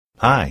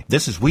Hi,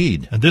 this is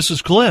Weed. And this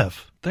is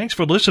Cliff. Thanks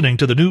for listening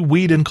to the new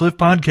Weed and Cliff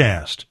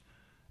podcast.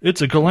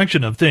 It's a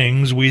collection of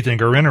things we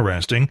think are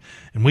interesting,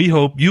 and we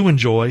hope you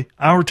enjoy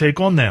our take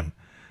on them.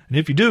 And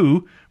if you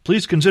do,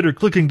 please consider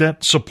clicking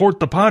that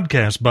support the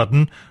podcast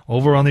button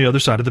over on the other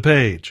side of the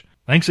page.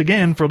 Thanks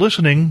again for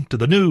listening to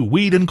the new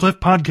Weed and Cliff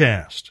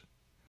podcast.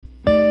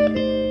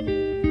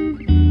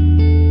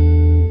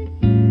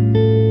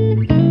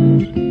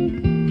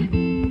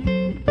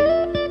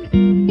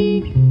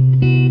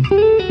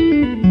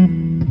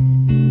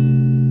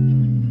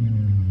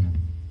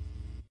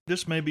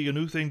 This may be a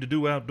new thing to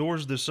do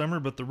outdoors this summer,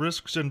 but the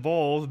risks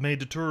involved may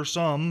deter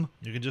some.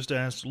 You can just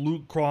ask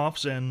Luke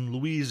Crofts and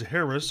Louise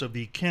Harris of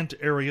the Kent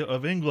area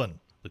of England.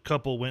 The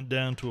couple went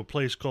down to a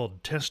place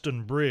called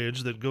Teston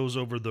Bridge that goes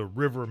over the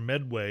River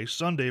Medway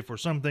Sunday for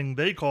something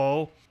they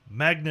call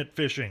magnet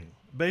fishing.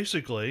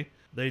 Basically,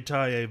 they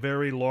tie a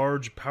very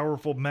large,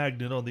 powerful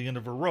magnet on the end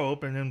of a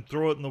rope and then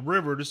throw it in the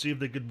river to see if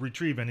they could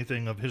retrieve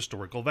anything of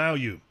historical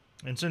value.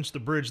 And since the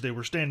bridge they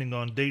were standing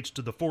on dates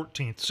to the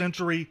 14th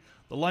century,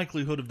 the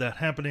likelihood of that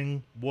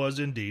happening was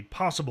indeed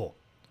possible.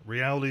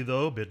 Reality,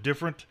 though, a bit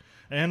different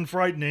and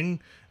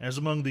frightening, as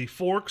among the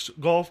forks,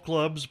 golf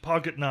clubs,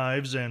 pocket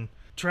knives, and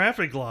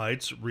traffic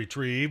lights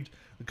retrieved,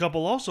 the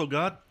couple also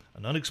got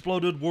an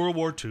unexploded World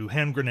War II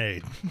hand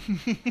grenade.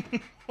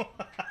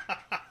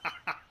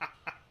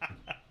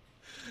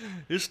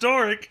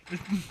 Historic.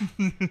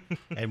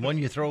 And one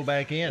you throw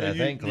back in, I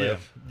think,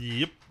 Cliff. Yeah.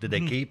 Yep. Did they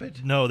keep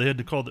it? No, they had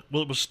to call it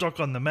was stuck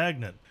on the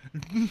magnet.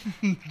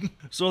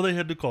 So they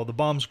had to call the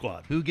bomb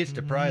squad. Who gets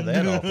to pry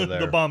that off of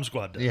there? The bomb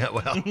squad does. Yeah,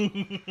 well,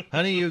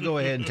 honey, you go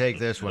ahead and take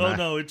this one.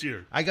 No, it's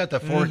yours. I got the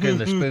fork and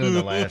the spoon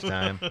the last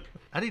time.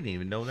 I didn't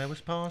even know that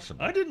was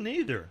possible. I didn't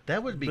either.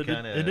 That would be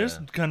kind of... It is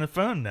kind of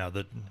fun now,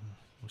 that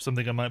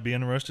something I might be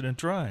interested in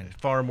trying.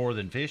 Far more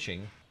than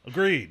fishing.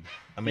 Agreed.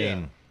 I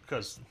mean...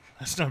 Because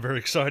that's not very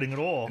exciting at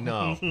all.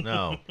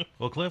 No.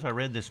 Well, Cliff, I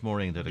read this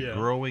morning that a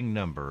growing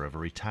number of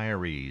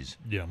retirees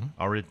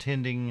are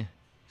attending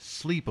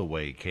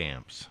sleepaway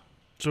camps.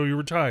 So you're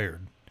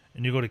retired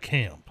and you go to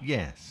camp?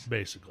 Yes.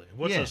 Basically.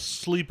 What's a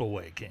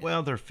sleepaway camp?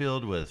 Well, they're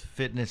filled with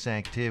fitness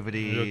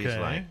activities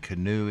like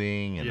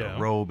canoeing and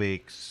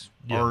aerobics,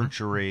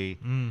 archery.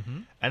 Mm-hmm.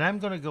 And I'm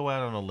going to go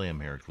out on a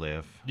limb here,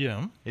 Cliff.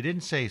 Yeah. It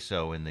didn't say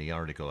so in the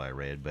article I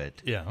read,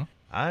 but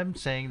I'm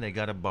saying they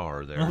got a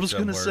bar there. I was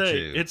going to say,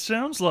 it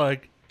sounds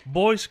like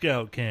Boy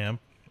Scout camp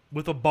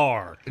with a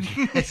bar.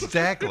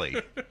 Exactly.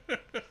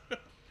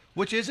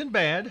 Which isn't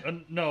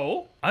bad.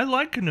 No. I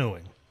like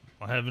canoeing.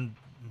 I haven't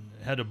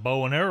had a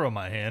bow and arrow in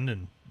my hand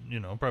in,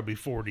 probably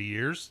 40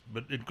 years,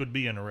 but it could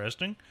be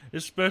interesting,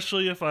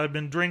 especially if I've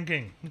been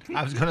drinking.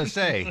 I was going to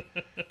say,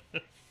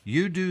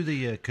 you do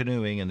the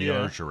canoeing and the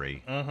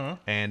archery,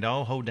 and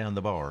I'll hold down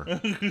the bar,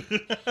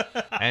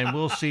 and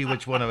we'll see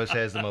which one of us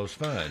has the most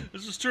fun.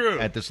 This is true.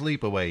 At the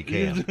sleepaway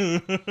camp.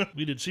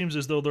 It seems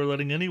as though they're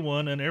letting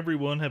anyone and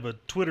everyone have a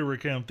Twitter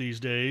account these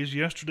days.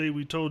 Yesterday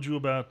we told you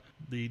about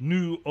the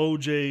new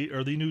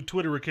the new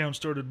Twitter account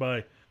started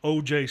by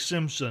O.J.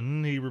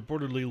 Simpson. He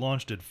reportedly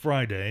launched it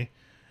Friday.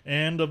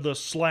 And of the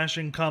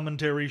slashing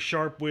commentary,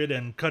 sharp wit,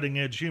 and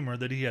cutting-edge humor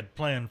that he had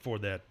planned for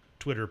that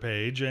Twitter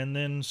page. And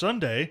then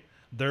Sunday,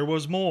 there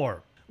was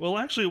more. Well,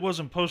 actually, it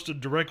wasn't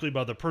posted directly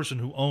by the person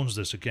who owns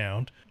this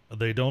account.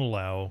 They don't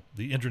allow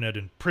the internet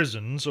in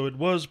prison, so it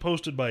was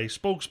posted by a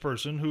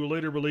spokesperson who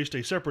later released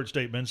a separate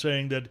statement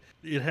saying that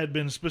it had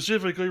been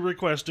specifically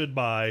requested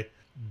by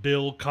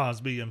Bill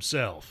Cosby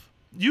himself.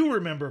 You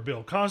remember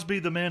Bill Cosby,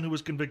 the man who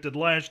was convicted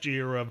last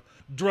year of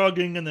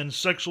drugging and then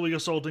sexually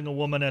assaulting a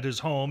woman at his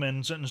home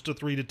and sentenced to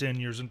 3 to 10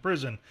 years in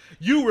prison.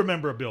 You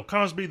remember Bill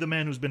Cosby, the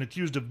man who's been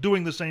accused of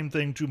doing the same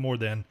thing to more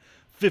than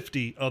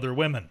 50 other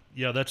women.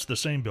 Yeah, that's the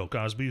same Bill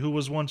Cosby who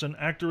was once an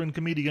actor and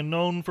comedian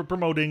known for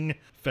promoting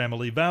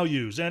family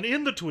values. And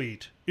in the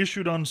tweet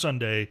issued on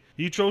Sunday,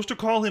 he chose to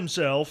call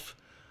himself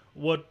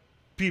what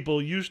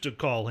people used to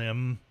call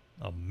him,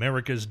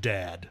 America's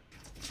dad.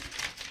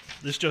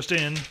 This just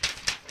in.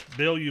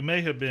 Bill, you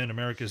may have been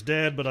America's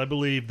dad, but I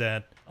believe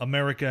that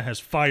America has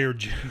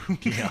fired you.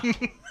 Yeah.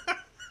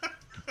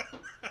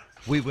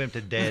 We went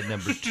to dad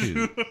number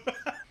 2.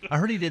 I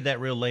heard he did that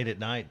real late at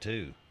night,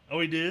 too. Oh,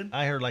 he did?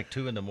 I heard like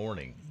 2 in the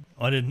morning.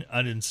 I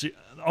didn't see.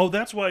 Oh,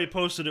 that's why he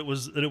posted it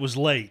was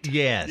late.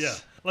 Yes. Yeah.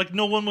 Like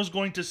no one was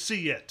going to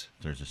see it.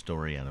 There's a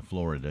story out of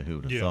Florida who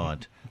would have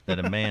thought that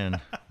a man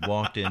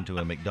walked into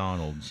a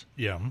McDonald's,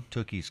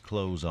 took his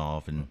clothes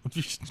off, and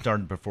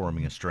started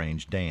performing a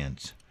strange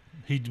dance.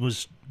 He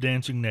was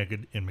dancing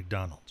naked in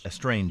McDonald's. A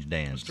strange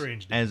dance.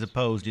 As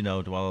opposed,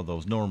 to all of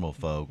those normal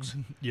folks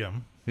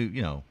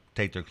who,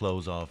 take their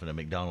clothes off in a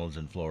McDonald's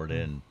in Florida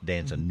and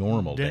dance a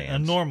normal dance. A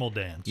normal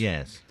dance.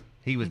 Yes.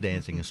 He was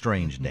dancing a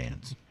strange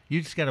dance.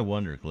 You just got to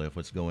wonder, Cliff,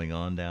 what's going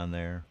on down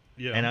there.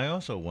 Yeah. And I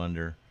also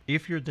wonder,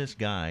 if you're this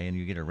guy and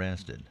you get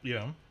arrested,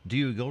 do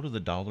you go to the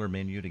dollar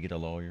menu to get a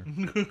lawyer?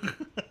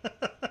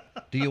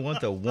 Do you want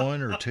the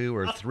 $1 or $2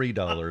 or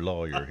 $3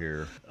 lawyer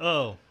here?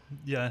 Oh,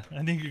 yeah.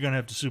 I think you're going to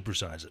have to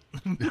supersize it.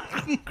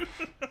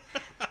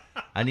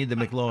 I need the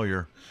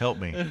McLawyer. Help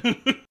me.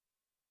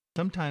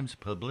 Sometimes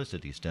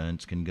publicity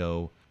stunts can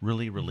go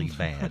really, really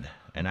bad,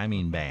 and I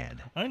mean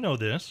bad. I know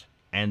this.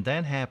 And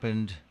that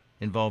happened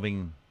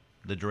involving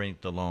the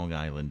drink, the Long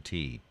Island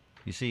Tea.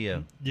 You see,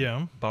 a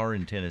bar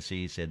in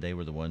Tennessee said they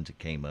were the ones that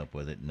came up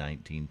with it in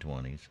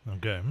 1920s.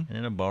 Okay. And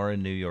then a bar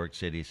in New York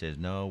City says,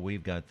 no,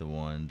 we've got the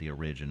one, the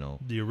original.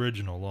 The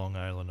original Long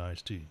Island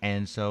iced tea.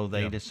 And so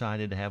they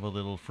decided to have a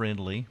little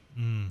friendly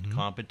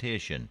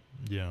competition.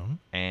 Yeah.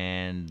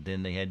 And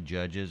then they had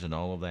judges and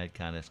all of that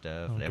kind of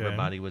stuff. Okay.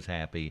 Everybody was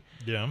happy.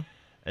 Yeah.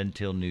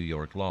 Until New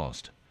York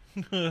lost.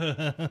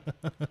 And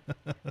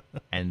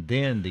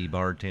then the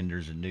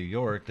bartenders in New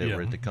York that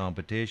were at the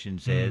competition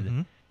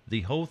said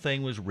the whole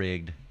thing was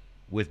rigged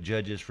with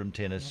judges from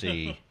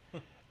Tennessee,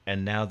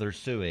 and now they're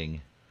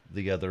suing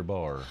the other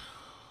bar.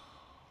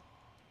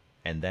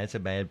 And that's a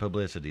bad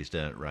publicity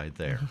stunt right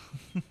there.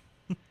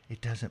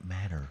 It doesn't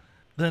matter.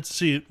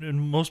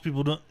 And most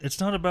people don't. It's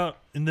not about,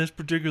 in this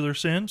particular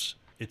sense,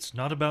 it's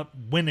not about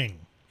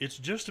winning. It's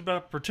just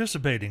about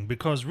participating,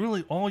 because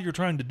really all you're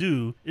trying to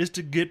do is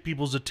to get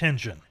people's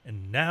attention.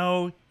 And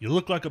now you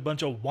look like a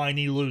bunch of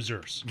whiny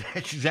losers.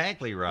 That's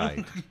exactly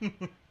right.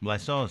 Well, I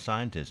saw a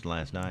scientist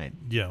last night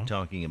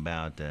talking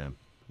about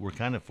we're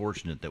kind of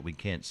fortunate that we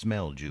can't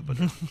smell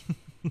Jupiter.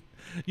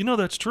 You know,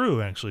 that's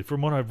true, actually,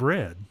 from what I've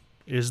read,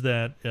 is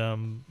that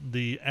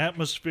the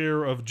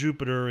atmosphere of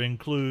Jupiter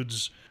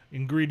includes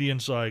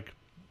ingredients like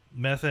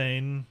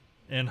methane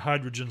and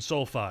hydrogen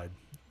sulfide,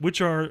 which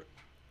are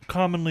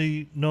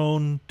commonly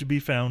known to be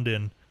found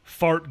in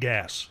fart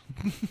gas.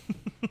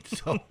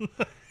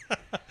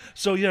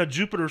 So yeah,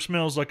 Jupiter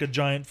smells like a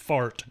giant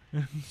fart.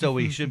 So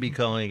we should be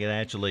calling it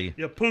actually...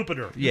 Yeah,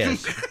 Poopiter.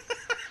 Yes.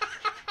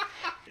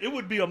 It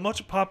would be a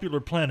much popular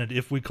planet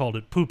if we called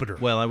it Poopiter.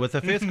 Well, with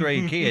the 5th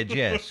grade kids,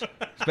 yes,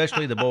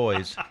 especially the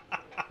boys.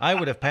 I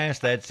would have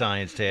passed that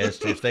science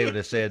test if they would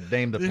have said,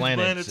 name the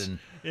planets.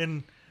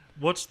 And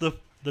what's the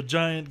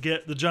giant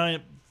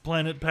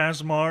planet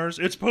past Mars?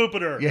 It's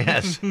Poopiter.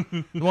 Yes.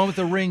 The one with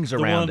the rings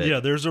around it. Yeah,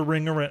 there's a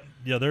ring around.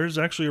 Yeah, there's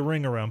actually a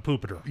ring around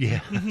Poopiter.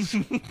 Yes.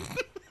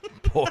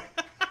 Boy.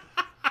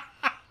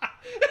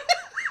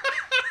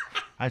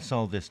 I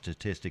saw this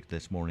statistic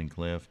this morning,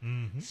 Cliff.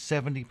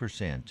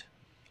 70%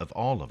 of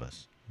all of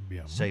us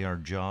say our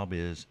job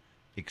is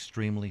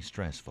extremely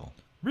stressful.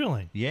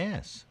 Really?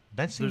 Yes.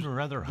 That seems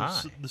rather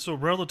high. So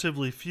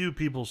relatively few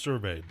people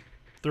surveyed,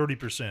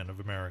 30%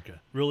 of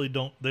America, really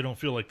don't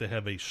feel like they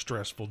have a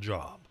stressful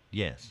job.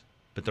 Yes.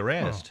 But the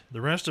rest.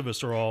 The rest of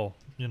us are all,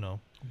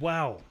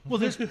 wow. Well,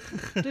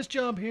 this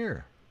job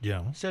here.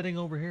 Yeah. Sitting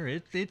over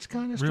here, it's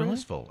kind of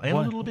stressful and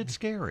a little bit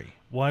scary.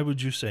 Why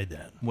would you say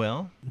that?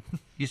 Well,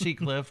 you see,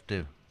 Cliff,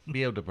 to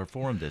be able to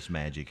perform this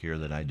magic here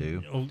that I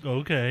do,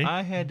 okay,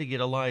 I had to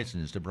get a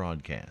license to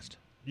broadcast.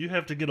 You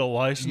have to get a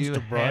license to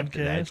broadcast?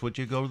 That's what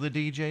you go to the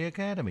DJ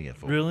Academy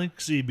for. Really?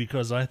 See,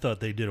 because I thought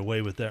they did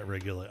away with that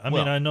regularly. I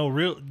mean, I know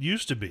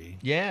used to be.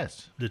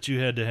 Yes. That you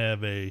had to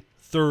have a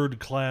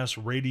third-class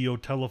radio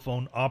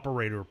telephone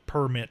operator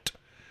permit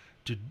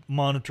to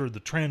monitor the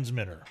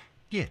transmitter.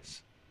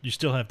 Yes. You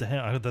still have to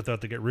have. I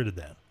thought they got rid of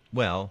that.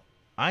 Well,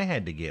 I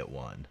had to get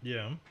one.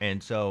 Yeah.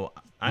 And so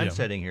I'm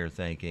sitting here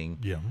thinking,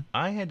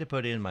 I had to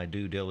put in my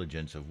due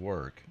diligence of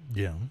work.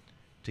 Yeah.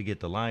 To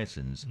get the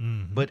license.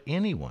 But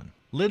anyone,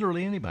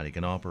 literally anybody,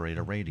 can operate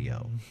a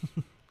radio.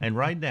 And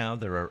right now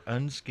there are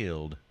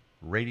unskilled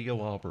radio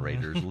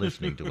operators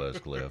listening to us,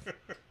 Cliff,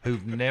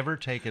 who've never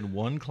taken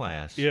one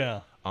class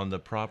on the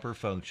proper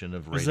function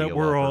of radio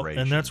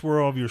operation. And that's where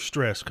all of your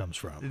stress comes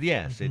from.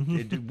 Yes,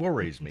 it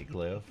worries me,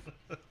 Cliff.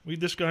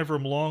 This guy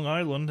from Long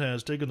Island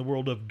has taken the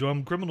world of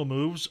dumb criminal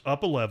moves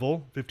up a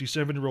level.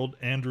 57-year-old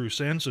Andrew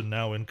Sanson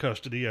now in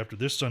custody after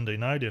this Sunday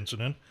night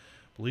incident.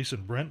 Police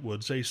in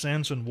Brentwood say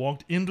Sanson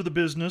walked into the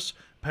business,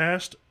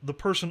 passed the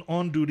person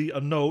on duty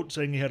a note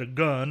saying he had a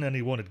gun and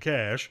he wanted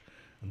cash,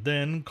 and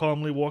then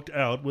calmly walked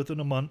out with an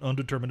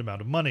undetermined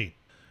amount of money.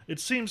 It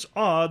seems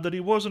odd that he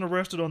wasn't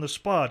arrested on the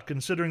spot,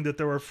 considering that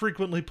there are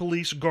frequently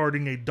police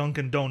guarding a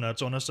Dunkin'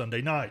 Donuts on a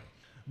Sunday night.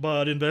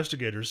 But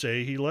investigators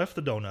say he left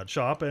the donut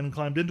shop and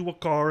climbed into a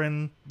car,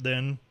 and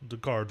then the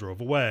car drove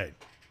away.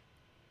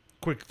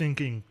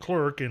 Quick-thinking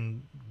clerk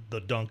in the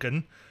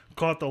Dunkin'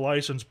 caught the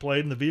license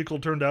plate, and the vehicle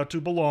turned out to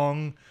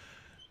belong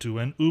to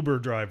an Uber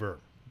driver.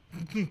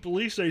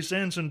 Police say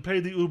Sanson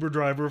paid the Uber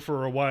driver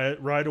for a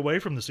ride away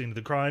from the scene of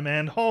the crime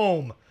and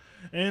home.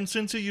 And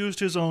since he used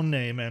his own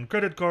name and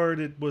credit card,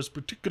 it was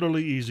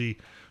particularly easy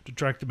to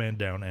track the man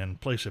down and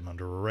place him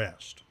under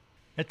arrest.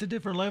 That's a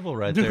different level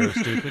right there,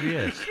 stupid,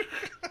 yes.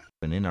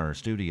 And in our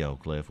studio,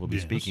 Cliff, we'll be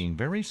speaking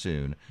very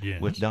soon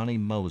with Donnie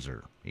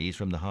Moser. He's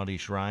from the Haughty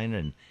Shrine,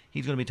 and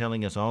he's going to be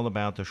telling us all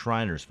about the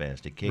Shriners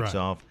Fest. It kicks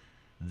off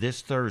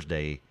this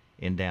Thursday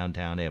in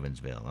downtown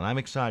Evansville. And I'm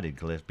excited,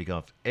 Cliff,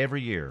 because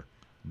every year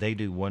they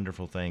do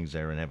wonderful things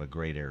there and have a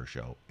great air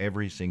show.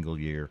 Every single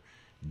year.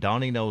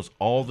 Donnie knows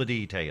all the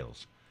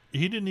details.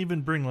 He didn't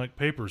even bring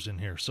papers in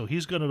here, so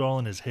he's got it all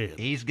in his head.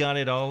 He's got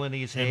it all in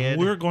his head.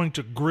 And we're going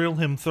to grill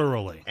him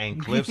thoroughly.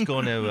 And Cliff's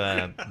going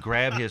to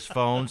grab his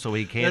phone so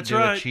he can't do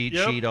a cheat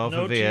sheet off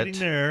of it. No cheating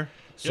there.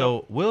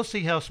 So we'll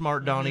see how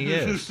smart Donnie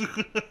is.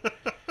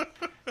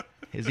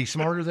 Is he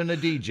smarter than a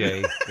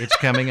DJ? It's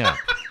coming up.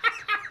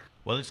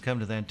 Well, it's come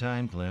to that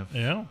time, Cliff.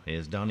 Yeah.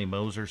 Is Donnie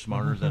Moser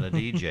smarter than a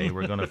DJ?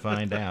 We're going to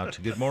find out.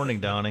 Good morning,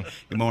 Donnie.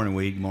 Good morning,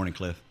 Weed. Good morning,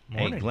 Cliff.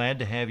 Morning. Hey, glad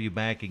to have you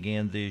back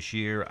again this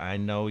year. I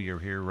know you're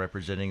here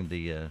representing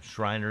the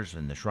Shriners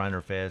and the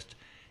Shriner Fest.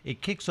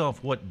 It kicks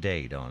off what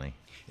day, Donnie?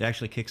 It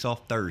actually kicks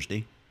off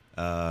Thursday.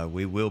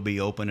 We will be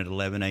open at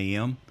 11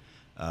 a.m.,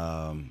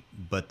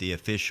 but the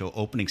official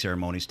opening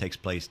ceremonies takes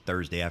place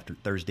Thursday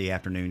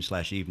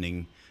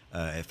afternoon/evening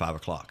at 5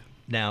 o'clock.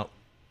 Now,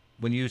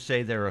 when you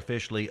say they're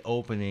officially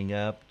opening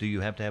up, do you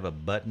have to have a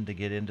button to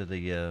get into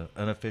the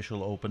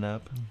unofficial open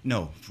up?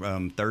 No,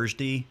 from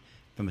Thursday,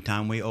 from the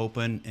time we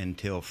open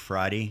until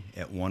Friday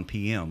at 1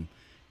 p.m.,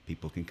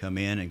 people can come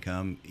in and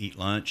come eat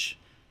lunch,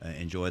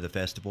 enjoy the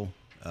festival.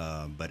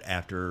 But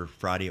after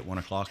Friday at 1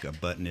 o'clock, a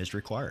button is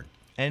required.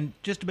 And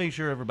just to make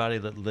sure everybody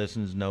that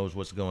listens knows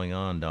what's going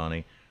on,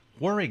 Donnie,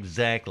 where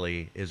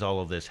exactly is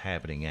all of this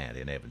happening at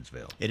in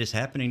Evansville? It is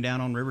happening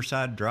down on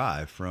Riverside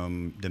Drive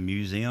from the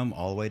museum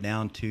all the way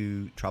down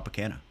to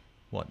Tropicana.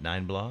 What,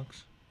 9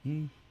 blocks?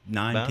 10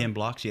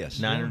 blocks, yes.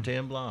 9 or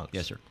 10 blocks?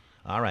 Yes, sir.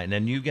 All right. And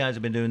then you guys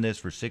have been doing this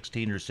for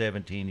 16 or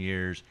 17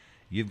 years.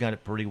 You've got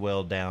it pretty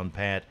well down,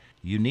 Pat.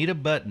 You need a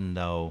button,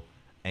 though,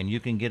 and you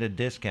can get a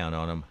discount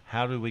on them.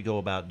 How do we go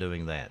about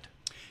doing that?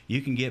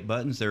 You can get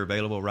buttons. They're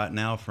available right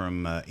now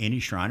from any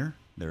Shriner.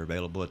 They're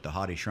available at the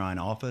Haughty Shrine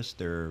office.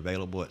 They're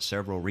available at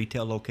several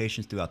retail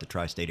locations throughout the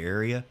tri-state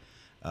area.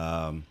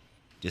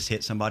 Just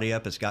hit somebody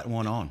up that's got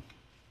one on.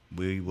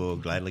 We will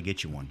gladly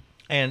get you one.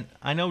 And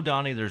I know,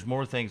 Donnie, there's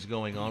more things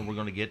going on. We're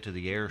going to get to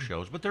the air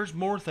shows, but there's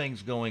more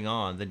things going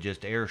on than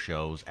just air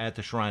shows at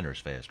the Shriners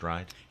Fest,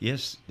 right?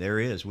 Yes, there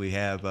is. We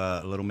have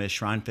Little Miss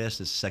Shrine Fest.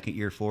 It's the second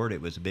year for it.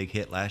 It was a big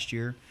hit last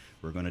year.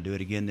 We're going to do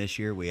it again this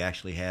year. We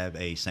actually have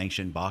a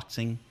sanctioned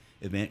boxing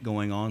event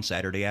going on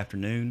Saturday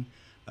afternoon.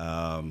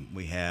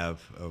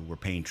 We're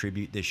paying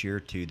tribute this year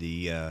to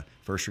the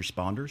first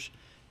responders,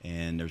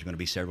 and there's going to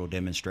be several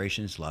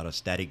demonstrations, a lot of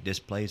static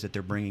displays that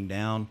they're bringing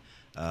down.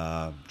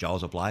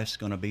 Jaws of Life's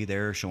going to be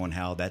there showing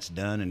how that's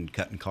done and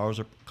cutting cars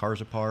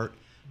apart.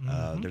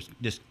 There's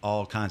just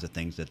all kinds of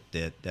things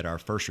that our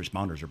first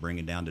responders are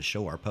bringing down to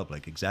show our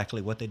public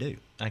exactly what they do.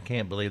 I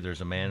can't believe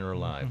there's a man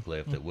alive,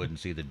 Cliff, that wouldn't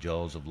see the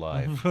Jaws of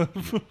Life,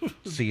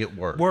 see it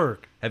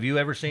work. Have you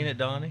ever seen it,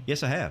 Donnie?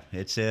 Yes, I have.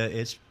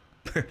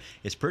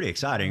 It's pretty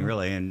exciting,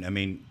 really. And I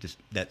mean,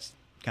 that's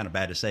kind of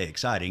bad to say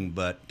exciting,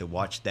 but to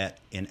watch that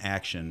in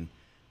action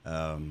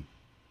and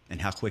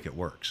how quick it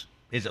works.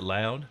 Is it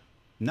loud?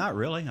 Not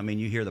really. I mean,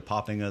 you hear the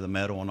popping of the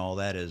metal and all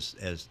that as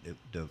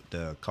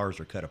the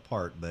cars are cut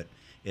apart, but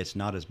it's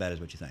not as bad as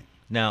what you think.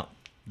 Now,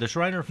 the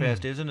Shriner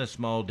Fest isn't a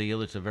small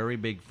deal. It's a very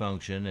big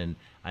function, and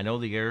I know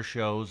the air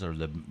shows are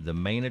the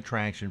main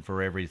attraction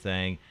for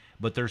everything,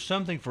 but there's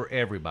something for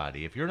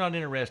everybody. If you're not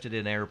interested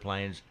in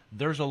airplanes,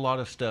 there's a lot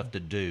of stuff to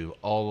do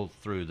all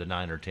through the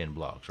 9 or 10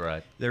 blocks,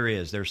 right? There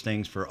is. There's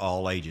things for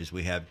all ages.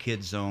 We have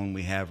Kids Zone.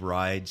 We have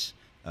rides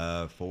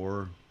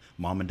for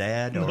mom and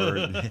dad or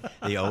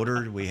the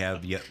older. We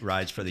have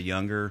rides for the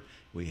younger.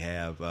 We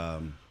have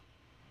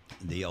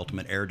the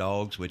Ultimate Air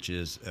Dogs, which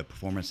is a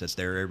performance that's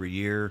there every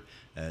year.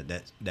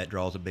 That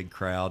draws a big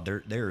crowd.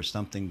 There is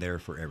something there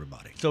for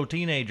everybody. So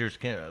teenagers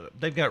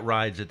they've got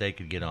rides that they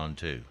could get on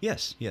too.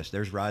 Yes.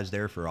 There's rides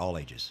there for all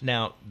ages.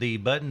 Now the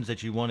buttons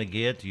that you want to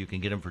get, you can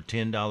get them for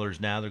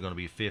 $10 now. They're going to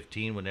be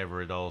 $15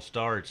 whenever it all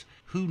starts.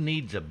 Who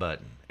needs a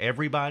button?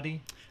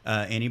 Everybody.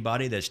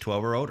 Anybody that's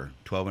 12 or older.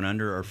 12 and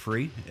under are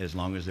free as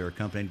long as they're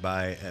accompanied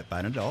by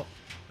an adult.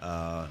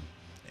 But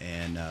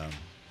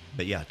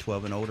yeah,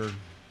 12 and older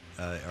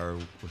are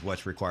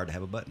what's required to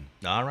have a button.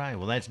 All right.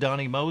 Well, that's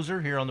Donnie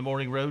Moser here on the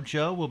Morning Road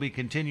Show. We'll be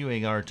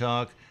continuing our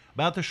talk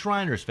about the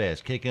Shriners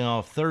Fest kicking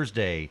off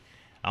Thursday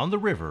on the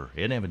river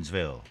in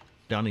Evansville.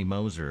 Donnie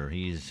Moser,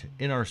 he's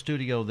in our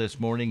studio this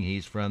morning.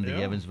 He's from the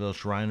Evansville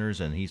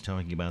Shriners, and he's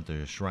talking about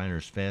the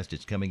Shriners Fest.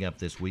 It's coming up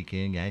this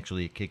weekend.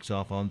 Actually, it kicks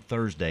off on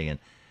Thursday. And,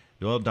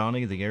 well,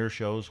 Donnie, the air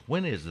shows,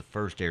 when is the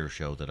first air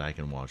show that I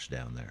can watch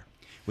down there?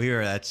 We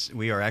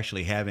are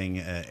actually having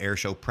air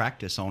show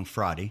practice on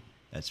Friday.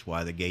 That's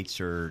why the gates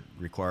are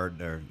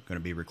going to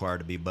be required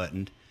to be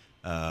buttoned.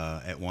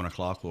 At 1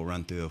 o'clock, we'll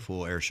run through a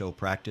full air show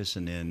practice,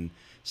 and then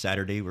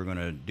Saturday we're going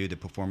to do the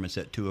performance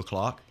at 2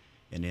 o'clock,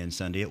 and then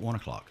Sunday at 1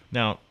 o'clock.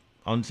 Now,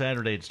 on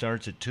Saturday it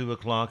starts at 2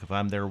 o'clock. If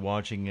I'm there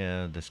watching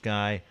the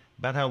sky,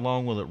 about how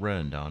long will it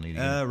run, Donnie?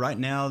 Right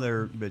now,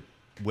 they're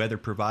weather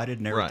provided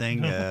and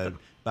everything. Right.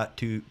 About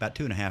 3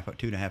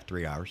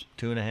 hours.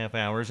 2.5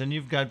 hours, and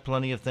you've got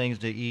plenty of things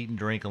to eat and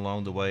drink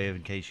along the way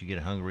in case you get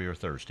hungry or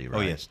thirsty, right?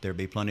 Oh yes, there'll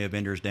be plenty of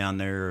vendors down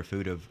there,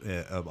 food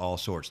of all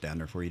sorts down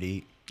there for you to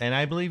eat. And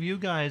I believe you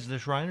guys, the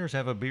Shriners,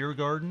 have a beer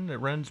garden that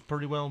runs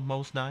pretty well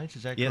most nights.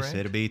 Is that correct? Yes,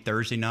 it'll be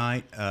Thursday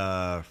night,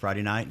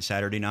 Friday night, and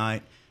Saturday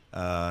night.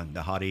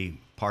 The Haughty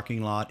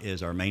parking lot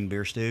is our main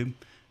beer stew.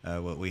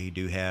 What we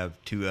do have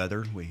two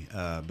other. We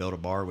built a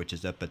bar, which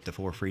is up at the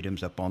Four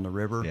Freedoms up on the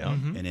river. Yeah.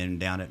 Mm-hmm. And then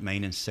down at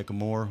Main and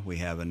Sycamore, we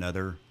have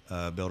another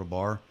built a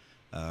bar.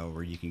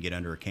 where you can get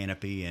under a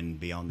canopy and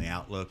be on the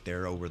outlook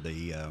there over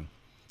the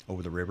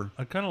river.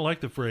 I kind of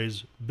like the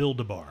phrase "build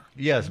a bar."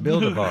 Yes,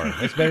 build a bar.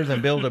 It's better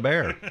than build a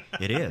bear.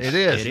 It is. It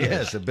is.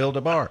 Yes, build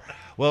a bar.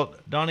 Well,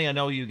 Donnie, I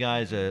know you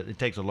guys. It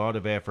takes a lot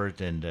of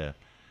effort, and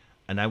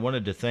I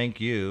wanted to thank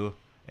you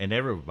and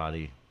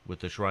everybody with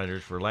the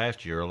Shriners for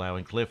last year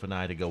allowing Cliff and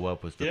I to go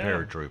up with the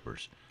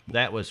paratroopers.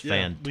 That was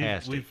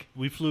fantastic.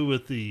 We flew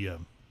with the.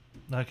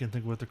 I can't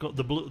think of what they're called.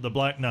 The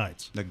Black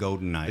Knights. The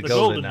Golden Knights. The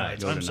Golden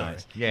Knights. I'm sorry.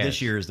 Yes.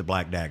 This year is the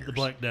Black Daggers. The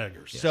Black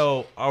Daggers. Yes.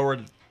 So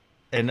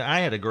and I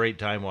had a great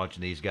time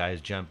watching these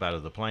guys jump out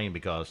of the plane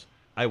because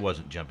I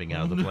wasn't jumping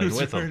out of the plane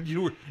with them.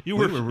 You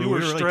were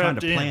really trying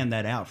to in. plan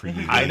that out for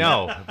you. I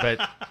know,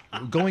 but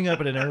going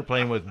up in an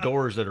airplane with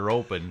doors that are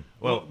open,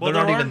 they're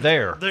not even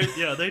there.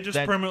 They just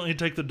permanently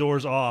take the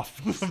doors off.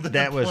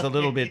 That was a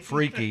little bit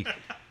freaky.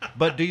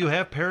 But do you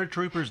have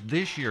paratroopers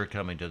this year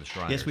coming to the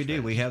Shriners? Yes, we do.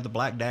 Fest? We have the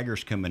Black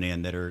Daggers coming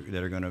in that are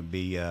going to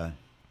be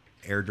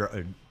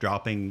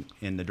dropping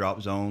in the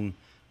drop zone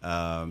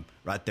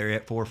right there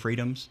at Four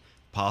Freedoms.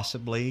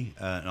 Possibly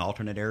an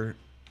alternate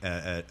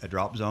a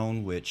drop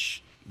zone,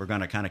 which we're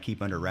going to kind of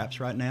keep under wraps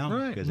right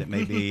now because it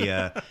may be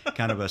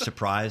kind of a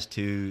surprise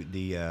to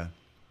the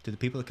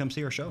people that come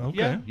see our show. Okay.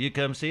 Yeah, you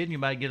come see it and you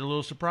might get a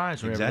little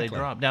surprise whenever they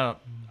drop. Now,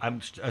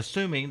 I'm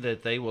assuming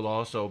that they will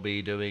also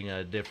be doing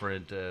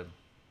different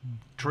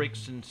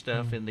tricks and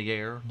stuff in the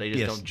air. They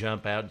just don't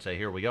jump out and say,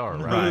 "Here we are."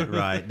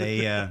 Right.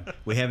 They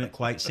we haven't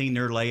quite seen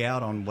their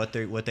layout on what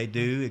they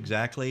do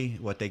exactly,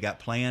 what they got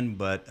planned,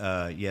 but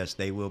yes,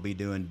 they will be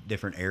doing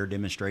different air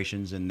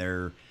demonstrations and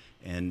their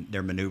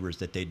maneuvers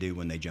that they do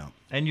when they jump.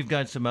 And you've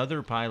got some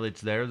other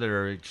pilots there that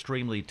are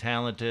extremely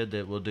talented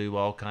that will do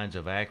all kinds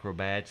of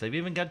acrobats. They've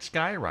even got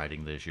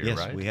skywriting this year,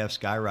 right? Yes, we have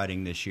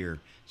skywriting this year.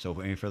 So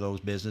for those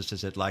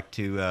businesses that like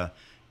to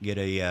get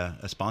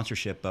a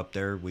sponsorship up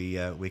there,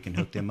 we can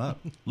hook them up.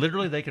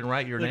 Literally, they can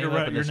write your name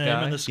up in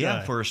the sky.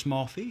 Yeah, for a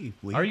small fee.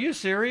 Are you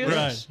serious?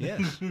 Right.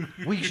 Yes.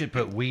 We should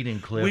put Weed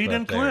and Cliff Weed up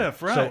and there.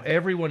 Cliff, right. So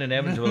everyone in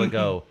Evansville will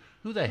go,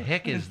 "Who the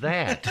heck is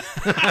that?"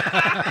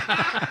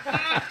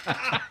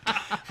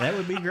 That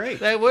would be great.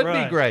 That would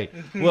be great.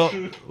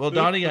 Well,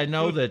 Donnie, I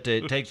know that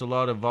it takes a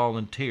lot of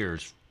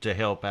volunteers to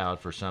help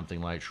out for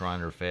something like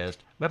Shriner Fest.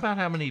 About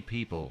how many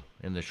people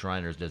in the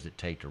Shriners does it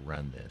take to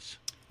run this?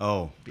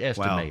 Oh,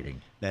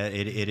 estimating. Wow.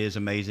 It is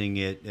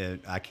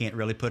amazing. I can't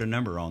really put a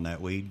number on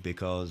that, Weed,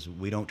 because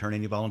we don't turn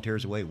any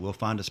volunteers away. We'll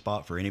find a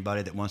spot for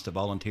anybody that wants to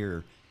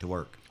volunteer to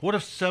work. What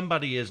if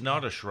somebody is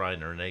not a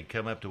Shriner and they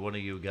come up to one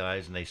of you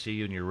guys and they see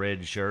you in your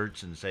red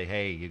shirts and say,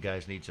 "Hey, you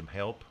guys need some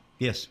help"?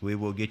 Yes, we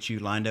will get you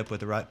lined up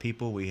with the right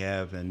people. We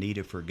have a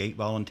need for gate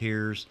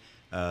volunteers.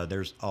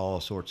 There's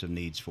all sorts of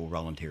needs for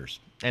volunteers.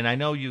 And I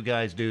know you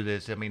guys do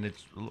this. I mean,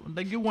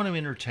 you want to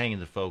entertain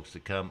the folks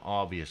that come,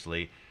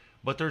 obviously,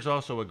 but there's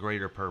also a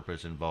greater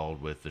purpose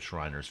involved with the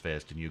Shriners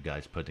Fest and you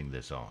guys putting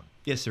this on.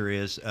 Yes, there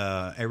is.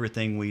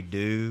 Everything we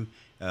do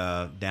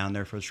down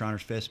there for the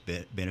Shriners Fest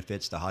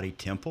benefits the Hadi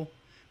Temple,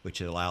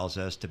 which allows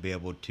us to be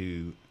able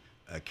to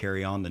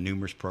carry on the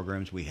numerous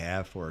programs we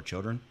have for our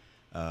children.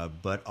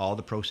 But all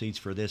the proceeds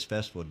for this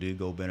festival do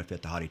go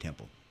benefit the Hadi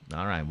Temple.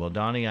 All right. Well,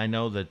 Donnie, I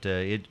know that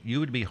you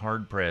would be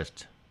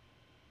hard-pressed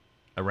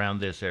around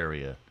this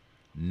area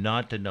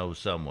not to know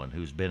someone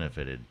who's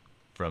benefited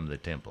from the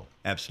temple.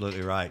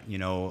 Absolutely right. You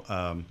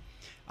know,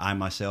 I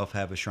myself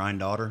have a shrine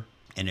daughter,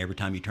 and every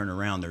time you turn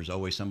around, there's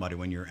always somebody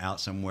when you're out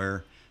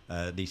somewhere.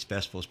 These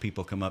festivals,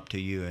 people come up to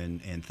you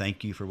and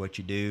thank you for what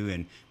you do.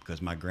 And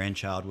because my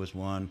grandchild was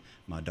one,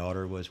 my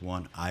daughter was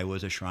one, I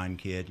was a shrine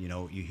kid. You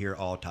know, you hear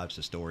all types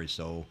of stories.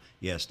 So,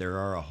 yes, there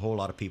are a whole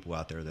lot of people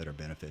out there that are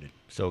benefited.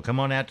 So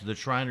come on out to the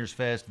Shriners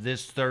Fest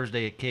this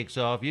Thursday. It kicks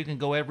off. You can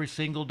go every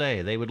single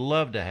day. They would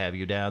love to have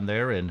you down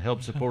there and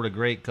help support a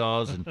great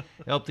cause and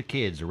help the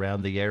kids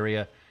around the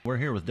area. We're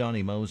here with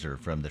Donnie Moser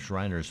from the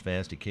Shriners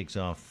Fest. It kicks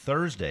off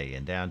Thursday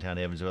in downtown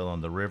Evansville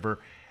on the river.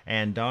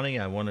 And, Donnie,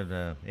 I wanted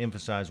to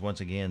emphasize once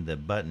again the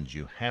buttons.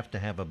 You have to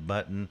have a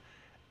button,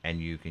 and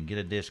you can get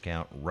a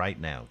discount right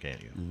now,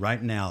 can't you?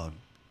 Right now,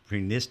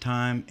 between this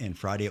time and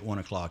Friday at 1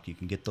 o'clock, you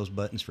can get those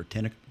buttons for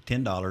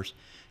 $10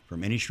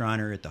 from any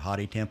Shriner at the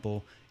Hadi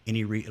Temple,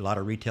 a lot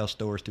of retail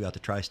stores throughout the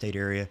tri-state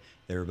area.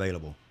 They're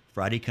available.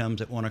 Friday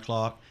comes at 1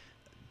 o'clock.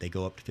 They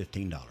go up to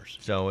 $15.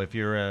 So if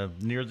you're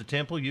near the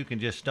temple, you can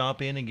just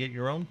stop in and get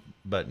your own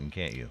button,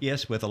 can't you?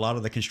 Yes, with a lot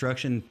of the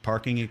construction,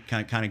 parking, it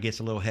kind of gets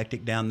a little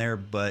hectic down there,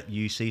 but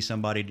you see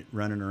somebody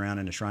running around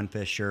in a Shrine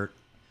Fest shirt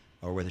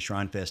or with a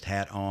Shrine Fest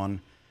hat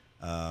on,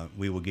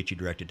 we will get you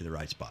directed to the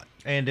right spot.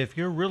 And if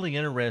you're really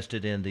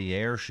interested in the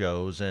air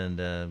shows and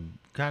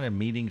kind of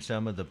meeting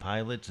some of the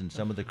pilots and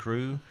some of the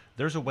crew,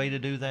 there's a way to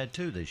do that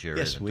too this year.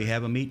 Yes, we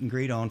have a meet and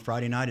greet on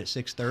Friday night at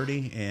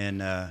 6:30,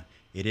 and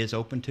it is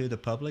open to the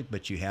public,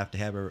 but you have to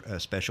have a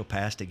special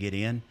pass to get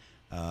in,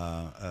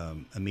 a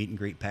meet and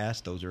greet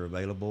pass. Those are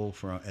available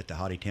at the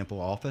Hadi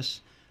Temple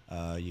office.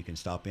 You can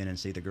stop in and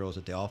see the girls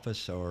at the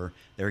office, or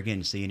there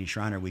again, see any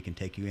Shriner, we can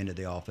take you into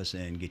the office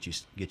and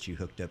get you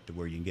hooked up to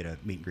where you can get a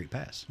meet and greet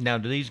pass. Now,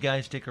 do these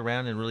guys stick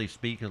around and really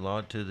speak a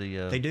lot to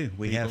the They do.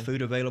 We people? have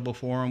food available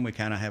for them. We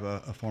kind of have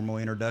a formal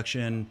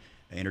introduction,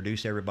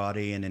 introduce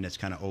everybody, and then it's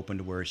kind of open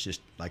to where it's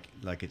just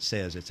like it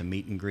says, it's a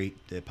meet and greet.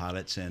 The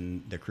pilots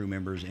and the crew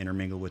members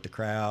intermingle with the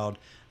crowd.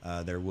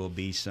 There will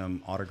be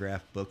some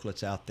autograph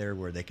booklets out there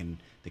where the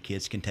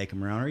kids can take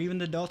them around, or even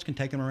the adults can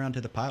take them around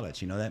to the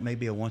pilots. You know, that may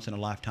be a once in a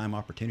lifetime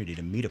opportunity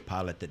to meet a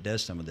pilot that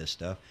does some of this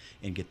stuff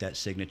and get that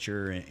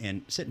signature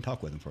and sit and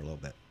talk with them for a little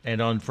bit.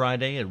 And on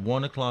Friday at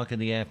 1 o'clock in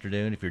the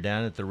afternoon, if you're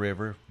down at the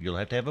river, you'll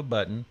have to have a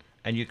button,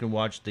 and you can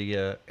watch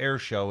the air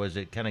show as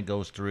it kind of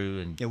goes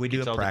through and we do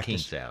gets a all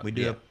practice. the kinks out. We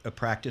do a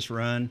practice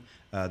run.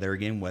 There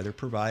again, weather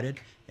provided,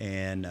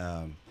 and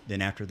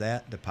then after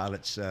that, the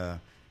pilots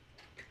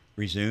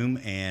resume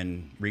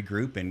and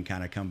regroup and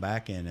kind of come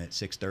back. And at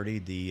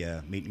 6:30, the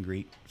meet and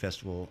greet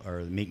festival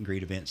or the meet and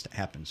greet event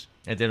happens.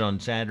 And then on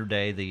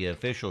Saturday, the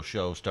official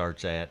show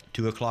starts at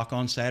 2 o'clock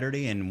on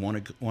Saturday and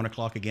 1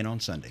 o'clock again on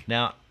Sunday.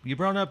 Now, you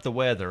brought up the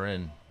weather,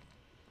 and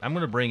I'm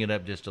going to bring it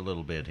up just a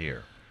little bit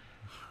here.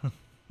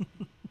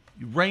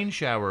 Rain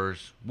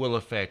showers will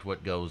affect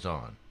what goes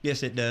on.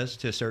 Yes, it does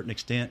to a certain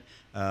extent,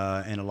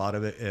 and a lot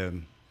of it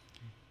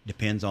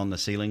depends on the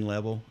ceiling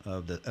level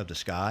of the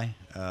sky.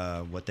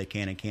 What they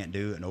can and can't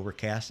do. An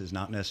overcast is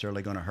not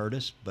necessarily going to hurt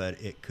us, but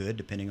it could,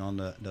 depending on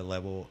the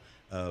level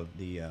of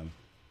the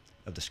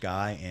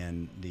sky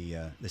and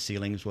the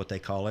ceiling is what they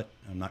call it.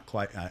 I'm not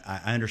quite.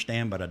 I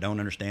understand, but I don't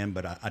understand.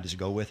 But I just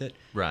go with it.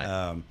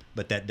 Right.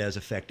 But that does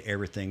affect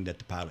everything that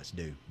the pilots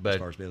do as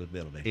far as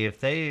visibility. If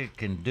they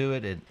can do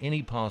it in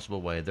any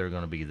possible way, they're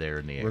going to be there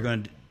in the air. We're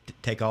going to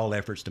take all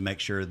efforts to make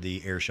sure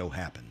the air show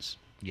happens.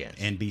 Yes.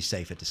 And be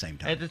safe at the same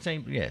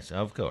time. Yes,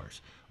 of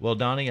course. Well,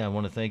 Donnie, I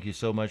want to thank you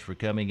so much for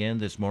coming in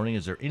this morning.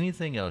 Is there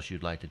anything else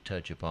you'd like to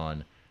touch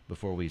upon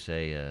before we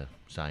say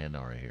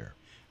sayonara here?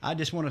 I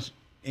just want to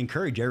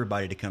encourage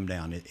everybody to come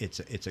down.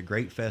 It's a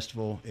great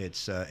festival.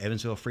 It's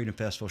Evansville Freedom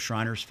Festival,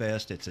 Shriners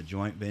Fest. It's a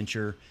joint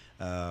venture.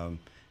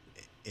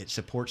 It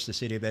supports the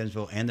city of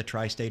Evansville and the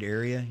tri-state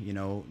area. You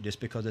know, just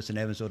because it's in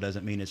Evansville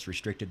doesn't mean it's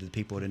restricted to the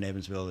people in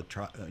Evansville.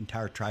 The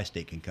entire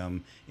tri-state can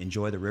come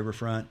enjoy the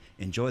riverfront,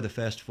 enjoy the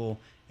festival,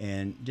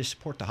 and just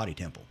support the Hottie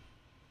Temple.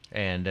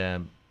 And,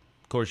 of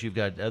course, you've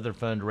got other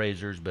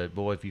fundraisers, but,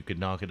 boy, if you could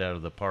knock it out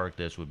of the park,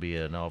 this would be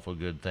an awful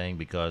good thing,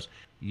 because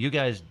you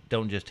guys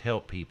don't just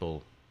help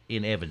people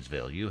in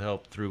Evansville. You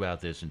help throughout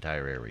this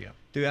entire area.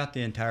 Throughout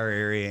the entire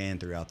area and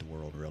throughout the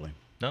world, really.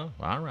 No?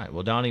 All right.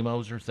 Well, Donnie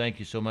Moser, thank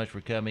you so much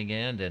for coming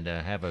in, and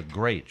have a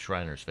great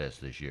Shriners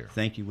Fest this year.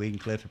 Thank you, Weed and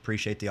Cliff.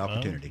 Appreciate the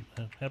opportunity.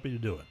 Happy to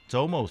do it. It's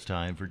almost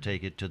time for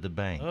Take It to the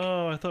Bank.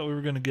 Oh, I thought we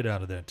were going to get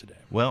out of that today.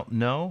 Well,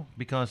 no,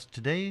 because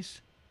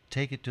today's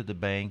Take It to the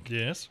Bank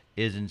is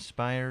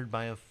inspired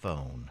by a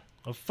phone.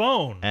 A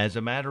phone? As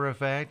a matter of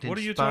fact, what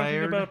are you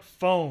talking about,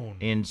 phone?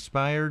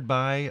 Inspired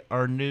by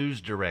our news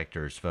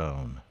director's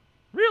phone.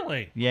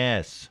 Really?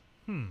 Yes.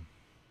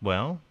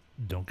 Well,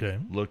 okay.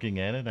 Looking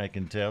at it, I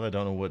can tell. I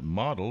don't know what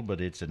model,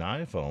 but it's an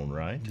iPhone,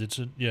 right? It's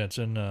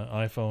an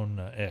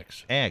iPhone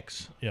X.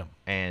 X. Yeah.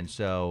 And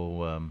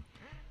so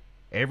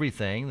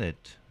everything that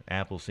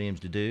Apple seems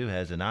to do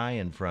has an I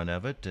in front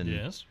of it. And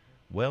yes.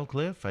 Well,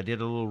 Cliff, I did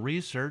a little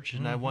research,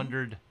 and I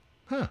wondered,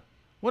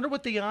 wonder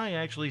what the I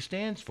actually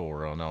stands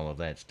for on all of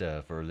that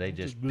stuff, or they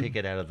just pick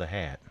it out of the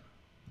hat.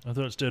 I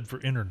thought it stood for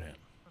Internet.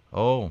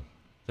 Oh,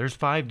 there's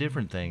 5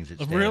 different things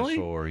it stands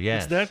for.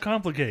 Yes. It's that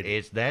complicated.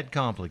 It's that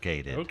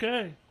complicated.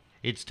 Okay.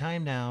 It's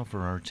time now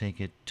for our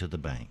Take It to the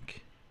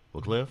Bank.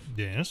 Well, Cliff?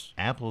 Yes?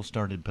 Apple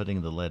started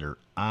putting the letter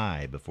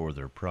I before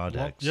their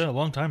products. A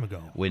long time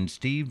ago. When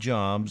Steve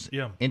Jobs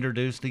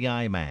introduced the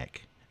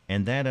iMac.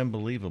 And that,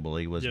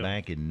 unbelievably, was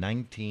back in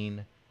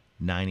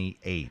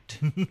 1998.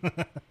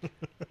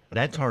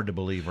 That's hard to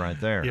believe right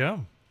there. Yeah.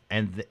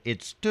 And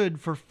it stood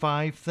for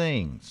 5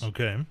 things.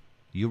 Okay.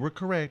 You were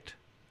correct.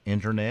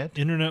 Internet.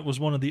 Internet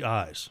was one of the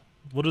I's.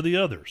 What are the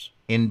others?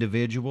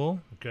 Individual.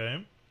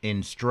 Okay.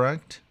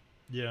 Instruct.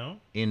 Yeah.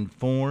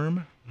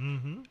 Inform.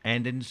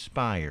 And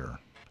inspire.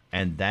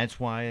 And that's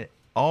why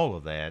all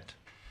of that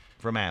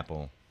from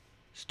Apple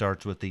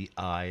starts with the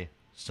I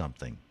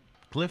something.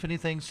 Cliff,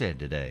 anything said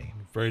today?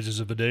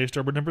 Phrases of the day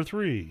start with number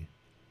 3.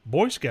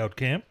 Boy Scout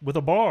camp with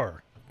a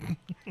bar.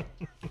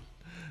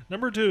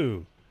 Number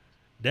 2.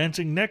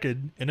 Dancing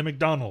naked in a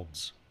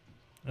McDonald's.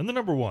 And the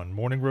number 1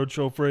 Morning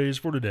Roadshow phrase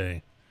for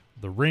today.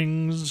 The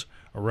rings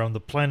around the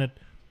planet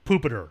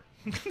Poopiter.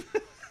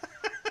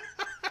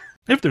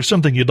 If there's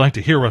something you'd like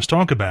to hear us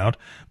talk about,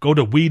 go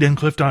to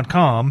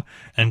weedandcliff.com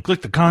and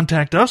click the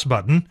Contact Us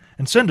button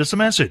and send us a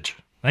message.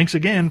 Thanks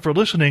again for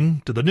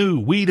listening to the new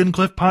Weed and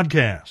Cliff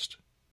podcast.